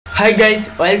Hi guys,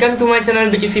 welcome to my channel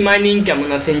BTC mining. কেমন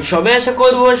আছেন সবাই? আশা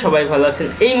করবো সবাই ভালো আছেন।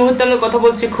 এই মুহূর্তে আমরা কথা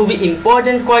বলছি খুবই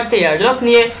ইম্পর্টেন্ট কয়েকটা এয়ারড্রপ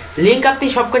নিয়ে। লিঙ্ক আপনি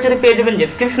সবকটাতে পেয়ে যাবেন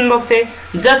ডেসক্রিপশন বক্সে।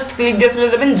 জাস্ট ক্লিক দিয়ে চলে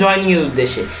যাবেন জয়নিংয়ের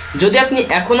উদ্দেশ্যে। যদি আপনি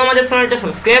এখনও আমাদের চ্যানেলটা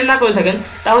সাবস্ক্রাইব না করে থাকেন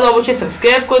তাহলে অবশ্যই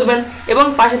সাবস্ক্রাইব করবেন এবং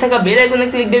পাশে থাকা বেল আইকনে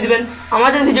ক্লিক দিয়ে দেবেন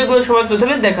আমাদের ভিডিওগুলো সবার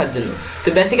প্রথমে দেখার জন্য। তো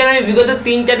বেসিক্যালি আমি বিগত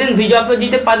 3-4 দিন ভিডিও আপলোড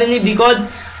দিতে পারিনি বিকজ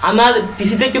আমার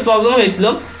পিসিতে একটু প্রবলেম হয়েছিল।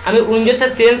 আমি উইন্ডোজটা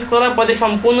চেঞ্জ করার পরে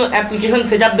সম্পূর্ণ অ্যাপ্লিকেশন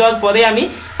সেট আপ দেওয়ার পরে আমি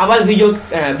আবার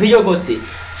ভিডিও করছি।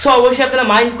 সো অবশ্যই আপনারা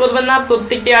মাইন্ড করবেন না।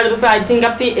 প্রত্যেকটা এয়ারড্রপে আই থিঙ্ক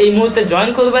আপনি এই মুহূর্তে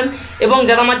জয়েন করবেন এবং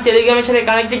যারা আমার টেলিগ্রামের সাথে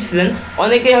কানেক্টেড ছিলেন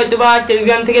অনেকেই হয়তো বা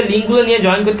টেলিগ্রাম থেকে লিঙ্কগুলো নিয়ে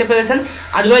জয়েন করতে পেরেছেন।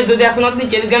 আদারওয়াইজ যদি এখন আপনি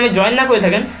টেলিগ্রামে জয়েন না করে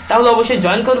থাকেন তাহলে অবশ্যই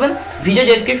জয়েন করবেন। ভিডিও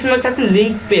ডেসক্রিপশন বক্সে আপনি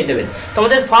লিঙ্ক পেয়ে যাবেন। তো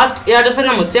আমাদের ফার্স্ট এয়ারড্রপের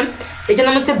নাম হচ্ছে, এটার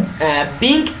নাম হচ্ছে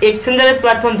বিগ এক্সচেঞ্জারের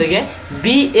প্ল্যাটফর্ম থেকে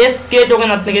BSK টোকেন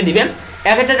আপনাকে দিবেন।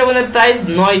 এক একটা টোকেনের প্রাইস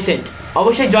 9 সেন্ট।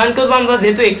 অবশ্যই জয়েন করবো আমরা,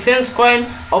 যেহেতু এক্সচেঞ্জ কয়েন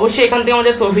অবশ্যই এখান থেকে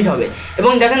আমাদের প্রফিট হবে।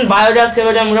 এবং দেখেন $12,000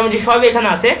 $7,000 মোটামুটি সবই এখানে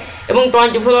আছে এবং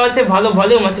 24 আওয়ার্সে ভালো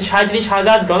ভলিউম আছে,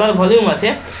 $37,000 ভলিউম আছে।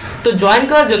 তো জয়েন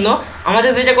করার জন্য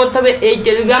আমাদের যেটা করতে হবে, এই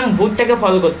টেলিগ্রাম বুটটাকে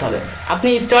ফলো করতে হবে। আপনি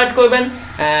স্টার্ট করবেন,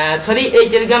 এই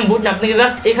টেলিগ্রাম বুট আপনাকে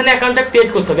জাস্ট এখানে অ্যাকাউন্টটা ক্রিয়েট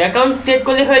করতে হবে। অ্যাকাউন্ট ক্রিয়েট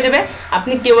করলে হয়ে যাবে,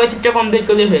 আপনি KYC-টা কমপ্লিট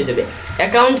করলে হয়ে যাবে।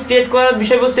 অ্যাকাউন্ট ক্রিয়েট করার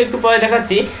বিষয়বস্তু একটু পরে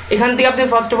দেখাচ্ছি। এখান থেকে আপনি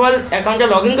ফার্স্ট অফ অল অ্যাকাউন্টটা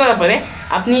লগ ইন করার পরে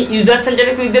আপনি ইউজার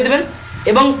সেন্টারে ক্লিক দিয়ে দেবেন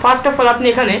এবং ফার্স্ট অফ অল আপনি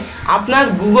এখানে আপনার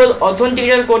গুগল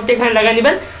অথেন্টিকেশন কোডটা এখানে লাগিয়ে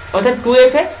নেবেন, অর্থাৎ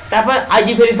 2FA। তারপর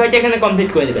আইডি ভেরিফাইটা এখানে কমপ্লিট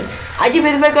করে দেবেন। আইডি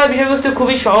ভেরিফাই করার বিষয়বস্তু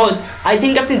খুবই সহজ, আই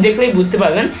থিঙ্ক আপনি দেখলেই বুঝতে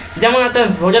পারবেন। যেমন আপনার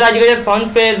ভোটার আইডি কার্ডের ফ্রন্ট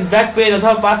পেজ, ব্যাক পেজ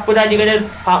অথবা পাসপোর্ট আইডি কার্ডের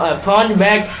ফ্রন্ট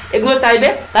ব্যাক এগুলো চাইবে।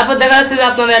 তারপর দেখা যাচ্ছে যে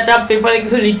আপনারা একটা পেপারে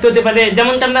কিছু লিখতে হতে পারে,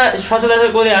 যেমনটা আমরা সচরাচর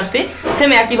করে আসছি। সেম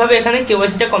একইভাবে এখানে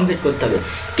KYC-টা কমপ্লিট করতে হবে।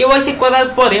 KYC করার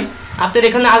পরে আপনার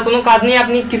এখানে আর কোনো কাজ নেই।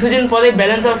 আপনি কিছুদিন পরে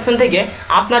ব্যালেন্স অপশন থেকে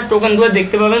আপনার টোকেনগুলো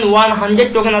দেখতে পাবেন। 100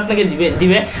 টোকেন আপনাকে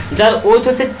দিবে, যার ওয়েট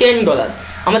হচ্ছে $10।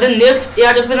 আমাদের নেক্সট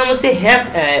এয়ারড্রপের নাম হচ্ছে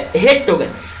HET token,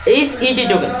 HET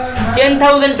token.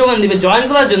 10,000 token দিবে জয়েন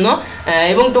করার জন্য।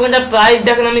 এবং টোকেনটার প্রাইস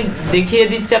দেখেন, আমি দেখিয়ে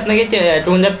দিচ্ছি আপনাকে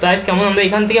টোকেনটার প্রাইস কেমন। আমরা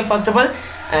এখান থেকে ফার্স্ট অফ অল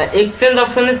এক্সচেঞ্জ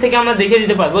অপশনের থেকে আমরা দেখিয়ে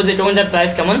দিতে পারবো যে টোকেনটার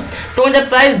প্রাইস কেমন। টোকেনটার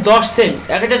প্রাইস 10 সেন্ট,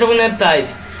 এক একটা টোকেনের প্রাইস।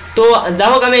 তো যা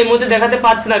হোক, আমি এই মুহূর্তে দেখাতে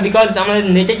পারছি না বিকজ আমাদের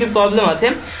নেটে একটু প্রবলেম আছে।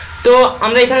 তো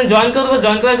আমরা এখানে জয়েন করবো,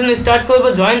 জয়েন করার জন্য স্টার্ট করবো,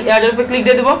 জয়েন এয়ারড্রপে ক্লিক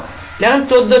দিয়ে দেবো। দেখেন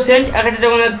 14 সেন্ট এক একটা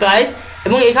টোকেনের প্রাইস।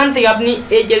 এবং এখান থেকে আপনি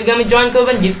এই টেলিগ্রামে জয়েন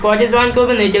করবেন, ডিসকর্ডে জয়েন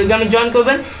করবেন, এই টেলিগ্রামে জয়েন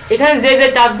করবেন। এখানে যে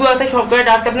টাস্কগুলো আছে সবকটা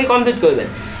টাস্ক আপনি কমপ্লিট করবেন।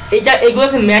 এগুলো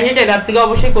হচ্ছে ম্যান্ডেটরি, আপনাকে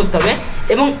অবশ্যই করতে হবে।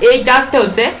 এবং এই টাস্কটা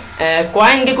হচ্ছে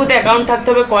কয়েনগেকোতে অ্যাকাউন্ট থাকতে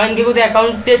হবে। কয়েনগেকোতে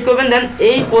অ্যাকাউন্ট ক্রিয়েট করবেন, দেন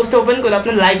এই পোস্ট ওপেন করে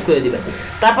আপনার লাইক করে দেবেন।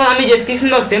 তারপর আমি ডেসক্রিপশন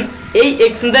বক্সে এই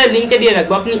এক্সচেঞ্জারের লিঙ্কটা দিয়ে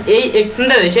রাখবো। আপনি এই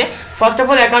এক্সচেঞ্জারে এসে ফার্স্ট অফ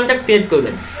অল অ্যাকাউন্টটা ক্রিয়েট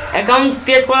করবেন। অ্যাকাউন্ট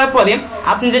ক্রিয়েট করার পরে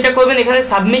আপনি যেটা করবেন, এখানে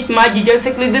সাবমিট মাই ডিটেলসে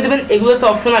ক্লিক দিয়ে দেবেন। এগুলো তো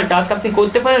অপশনাল টাস্ক, আপনি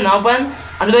করতে পারেন নাও পারেন,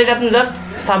 আদারওয়াইজ আপনি জাস্ট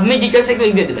সাবমিট ডিটেলসে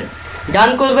ক্লিক দিয়ে দেবেন। ডান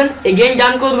করবেন, এগেইন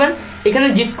ডান করবেন। এখানে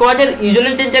ডিসকর্ডের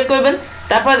ইউজারনেম এন্টার করবেন।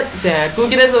 তারপর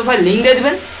টুইটারের প্রোফাইল লিঙ্ক দিয়ে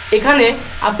দেবেন। এখানে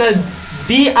আপনার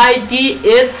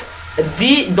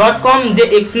BITSG.com যে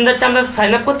এক্সচেঞ্জারটা আমরা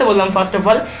সাইন আপ করতে বললাম, ফার্স্ট অফ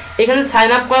অল এখানে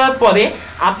সাইন আপ করার পরে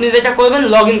আপনি যেটা করবেন,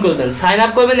 লগ ইন করবেন। সাইন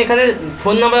আপ করবেন এখানে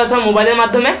ফোন নাম্বার অথবা মোবাইলের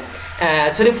মাধ্যমে,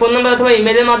 ফোন নাম্বার অথবা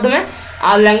ইমেলের মাধ্যমে।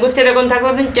 আর ল্যাঙ্গুয়েজটা অ্যাকাউন্ট থাকলে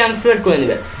আপনি ট্রান্সলেট করে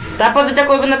নেবেন। তারপর যেটা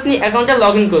করবেন, আপনি অ্যাকাউন্টটা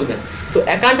লগ ইন করবেন। তো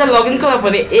অ্যাকাউন্টটা লগ ইন করার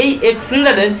পরে এই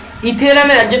এক্সচেঞ্জারের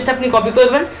ইথেরিয়ামের অ্যাড্রেসটা আপনি কপি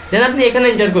করবেন, দেন আপনি এখানে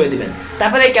এন্টার করে দেবেন।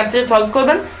 তারপরে এই ক্যাপচাটা সলভ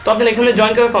করবেন, তো আপনার এখানে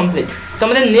জয়েন করা কমপ্লিট। তো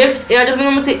আমাদের নেক্সট এয়ারড্রপের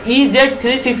নাম হচ্ছে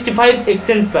EZ365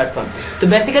 এক্সচেঞ্জ প্ল্যাটফর্ম। তো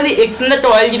বেসিক্যালি এক্সচেঞ্জারটা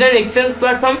অরিজিনাল এক্সচেঞ্জ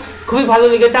প্ল্যাটফর্ম, খুবই ভালো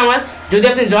লেগেছে আমার। যদি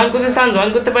আপনি জয়েন করতে চান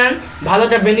জয়েন করতে পারেন, ভালো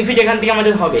একটা বেনিফিট এখান থেকে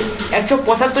আমাদের হবে।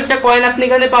 175টা কয়েন আপনি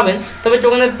এখানে পাবেন, তবে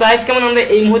টোকেনের প্রাইস কেমন আমরা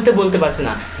এই মুহূর্তে বলতে পারছি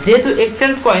না। যেহেতু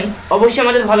এক্সচেঞ্জ কয়েন অবশ্যই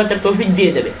আমাদের ভালো একটা প্রফিট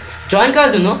দিয়ে যাবে। জয়েন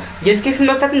করার জন্য ডেসক্রিপশন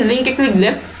বক্সে আপনি লিঙ্কে ক্লিক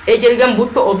দিলে এই টেলিগ্রাম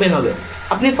বুটটা ওপেন হবে।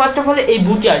 আপনি ফার্স্ট অফ অল এই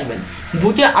বুটে আসবেন।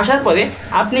 বুটে আসার পরে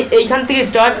আপনি এইখান থেকে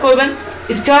স্টার্ট করবেন।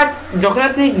 যখন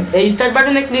আপনি এই স্টার্ট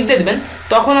বাটনে ক্লিক দিয়ে দেবেন,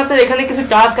 তখন আপনার এখানে কিছু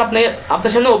টাস্ক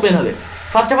আপনার সামনে ওপেন হবে।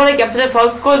 ফার্স্ট অফ অল এই ক্যাপচাটা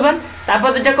সলভ করবেন। তারপর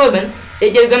যেটা করবেন, এই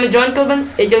টেলিগ্রামে জয়েন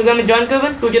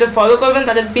করবেন, টুইটারে ফলো করবেন,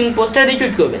 তাদের পিন পোস্টটা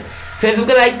রিটুইট করবেন,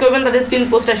 ফেসবুকে লাইক করবেন, তাদের পিন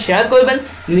পোস্টটা শেয়ার করবেন,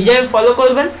 মিডিয়ামে ফলো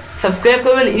করবেন, সাবস্ক্রাইব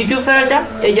করবেন ইউটিউব চ্যানেলটা,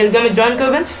 এই টেলিগ্রামে জয়েন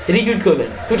করবেন, রিটুইট করবেন,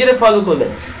 টুইটারে ফলো করবেন।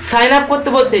 সাইন আপ করতে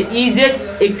বলছে EZ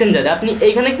এক্সচেঞ্জারে, আপনি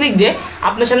এইখানে ক্লিক দিয়ে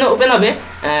আপনার সামনে ওপেন হবে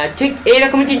ঠিক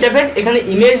এইরকমই ইন্টারফেস। এখানে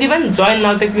ইমেল দিবেন, জয়েন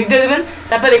নাওতে ক্লিক দিয়ে দেবেন,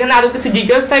 তারপর এখানে আরও কিছু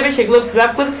ডিটেলস থাকবে, সেগুলো ফিল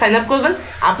আপ করে সাইন আপ করবেন,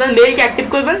 আপনার মেইলকে অ্যাক্টিভ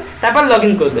করবেন, তারপর লগ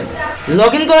ইন করবেন।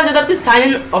 লগ ইন করার যদি আপনি সাইন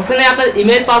ইন অপশনে আপনার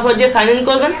ইমেল পাসওয়ার্ড দিয়ে সাইন ইন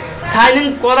করবেন। সাইন ইন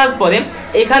করার পরে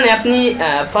এখানে আপনি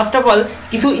ফার্স্ট অফ অল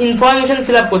কিছু ইনফরমেশন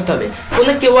ফিল আপ করতে হবে।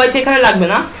 কোনো KYC এখানে লাগবে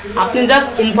না, আপনি জাস্ট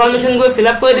ইনফরমেশনগুলো ফিল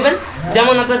আপ করে দেবেন।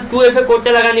 যেমন আপনার 2FA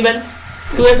কোডটা লাগা নেবেন,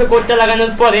 2FA কোডটা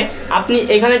লাগানোর পরে আপনি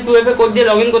এখানে 2FA কোড দিয়ে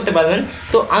লগ ইন করতে পারবেন।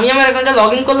 তো আমি আমার অ্যাকাউন্টটা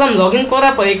লগ ইন করলাম। লগ ইন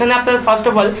করার পরে এখানে আপনার ফার্স্ট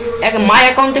অফ অল মাই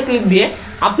অ্যাকাউন্টে ক্লিক দিয়ে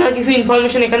আপনার কিছু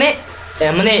ইনফরমেশন এখানে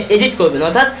মানে এডিট করবেন।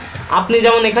 অর্থাৎ আপনি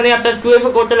যেমন এখানে আপনার 2FA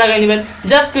কোডটা লাগাই নেবেন,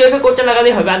 জাস্ট 2FA কোডটা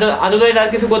লাগালেই হবে, আদারওয়াইজ আর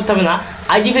কিছু করতে হবে না।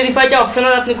 ID ভেরিফাইটা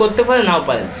অপশনাল, আপনি করতে পারেন নাও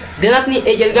পারেন। দেন আপনি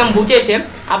এই টেলিগ্রাম বুটে এসে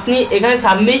আপনি এখানে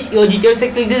সাবমিট ইউর ডিটেলসে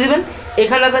ক্লিক দিয়ে দেবেন।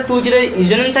 এখানে আপনার টুইটারের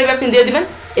ইউজারনেম চাইবে, আপনি দিয়ে দেবেন,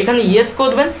 এখানে ইয়েস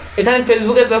করবেন। এখানে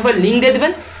ফেসবুকের প্রোফাইল লিঙ্ক দিয়ে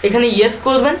দেবেন, এখানে ইয়েস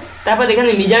করবেন। তারপর এখানে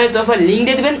মিডিয়ামের প্রোফাইল লিঙ্ক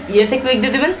দিয়ে দেবেন, ইয়েসে ক্লিক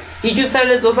দিয়ে দেবেন। ইউটিউব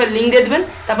চ্যানেলের প্রোফাইল লিঙ্ক দিয়ে দেবেন,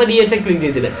 তারপর ইয়েসে ক্লিক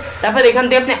দিয়ে দেবেন। তারপর এখান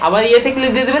থেকে আপনি আবার ইয়েসে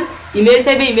ক্লিক দিয়ে দেবেন। ইমেল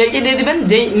চাইবে, ইমেলটা দিয়ে দেবেন,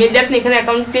 যেই ইমেলটা আপনি এখানে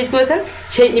অ্যাকাউন্ট ক্রিয়েট করেছেন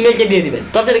সেই ইমেলটা দিয়ে দেবেন।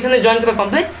 তো আপনার এখানে জয়েন করা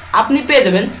কমপ্লিট। আপনি পেয়ে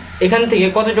যাবেন এখান থেকে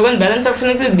কত টোকেন, ব্যালেন্স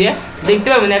অপশনে ক্লিক দিয়ে দেখতে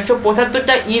পাবেন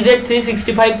 175টা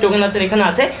EZ365 টোকেন আপনার এখানে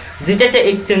আছে, যেটা একটা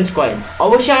এক্সচেঞ্জ কয়েন।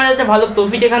 অবশ্যই আমাদের একটা ভালো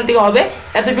প্রফিট এখান থেকে হবে,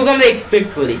 এতটুকু আমরা এক্সপেক্ট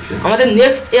করি। আমাদের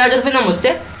নেক্সট এয়ারড্রপের নাম হচ্ছে,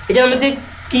 এটার নাম হচ্ছে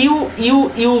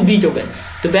QUUB টোকেন।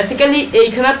 তো বেসিক্যালি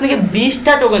এইখানে আপনাকে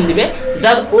 20টা টোকেন দিবে,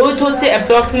 যার ওয়েট হচ্ছে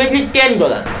অ্যাপ্রক্সিমেটলি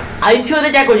 $10। ICO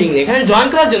রেট অ্যাকর্ডিংলি এখানে জয়েন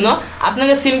করার জন্য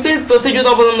আপনাকে সিম্পল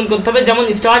প্রসিডিউর অবলম্বন করতে হবে। যেমন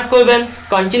স্টার্ট করবেন,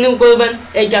 কন্টিনিউ করবেন,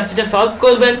 এই ক্যাপচাটা সলভ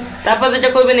করবেন, তারপর যেটা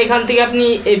করবেন এখান থেকে আপনি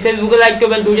এই ফেসবুকে লাইক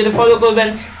করবেন, টুইটারে ফলো করবেন।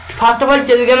 ফার্স্ট অফ অল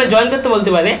টেলিগ্রামে জয়েন করতে বলতে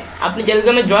পারে, আপনি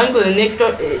টেলিগ্রামে জয়েন করে নেক্সট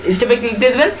স্টেপে ক্লিক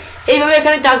দিয়ে দেবেন। এইভাবে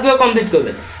এখানে টাস্কগুলো কমপ্লিট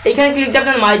করবেন। এখানে ক্লিক দিয়ে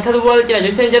আপনার মাইথার ওয়ালেট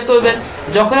রেজিস্ট্রেশন এন্টার করবেন।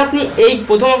 যখন আপনি এই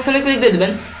প্রথম অপশনে ক্লিক দিয়ে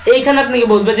দেবেন, এইখানে আপনাকে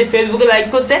বলবে যে ফেসবুকে লাইক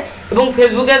করতে এবং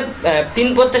ফেসবুকের পিন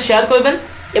পোস্টটা শেয়ার করবেন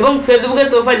এবং ফেসবুকের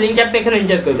প্রোফাইল লিঙ্ক আপনি এখানে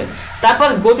এন্টার করবেন। তারপর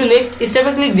গো টু নেক্সট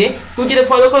স্টেপে ক্লিক দিয়ে টুইটারে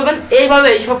ফলো করবেন। এইভাবে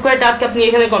সব কটা টাস্ক আপনি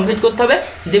এখানে কমপ্লিট করতে হবে।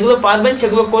 যেগুলো পারবেন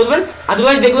সেগুলো করবেন,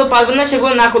 আদারওয়াইজ যেগুলো পারবেন না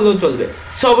সেগুলো না করলেও চলবে।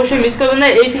 সো অবশ্যই মিস করবেন না।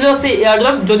 এই ছিল হচ্ছে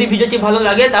এয়ারড্রপ। যদি ভিডিওটি ভালো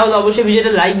লাগে তাহলে অবশ্যই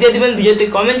ভিডিওতে লাইক দিয়ে দিবেন, ভিডিওতে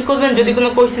কমেন্ট করবেন। যদি কোনো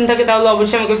কোয়েশ্চেন থাকে তাহলে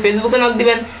অবশ্যই আমাকে ফেসবুকে নক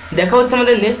দিবেন। দেখা হচ্ছে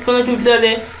আমাদের নেক্সট কোনো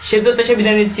টিউটোরিয়ালে। সে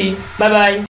বিদায় নিচ্ছি, বাই বাই।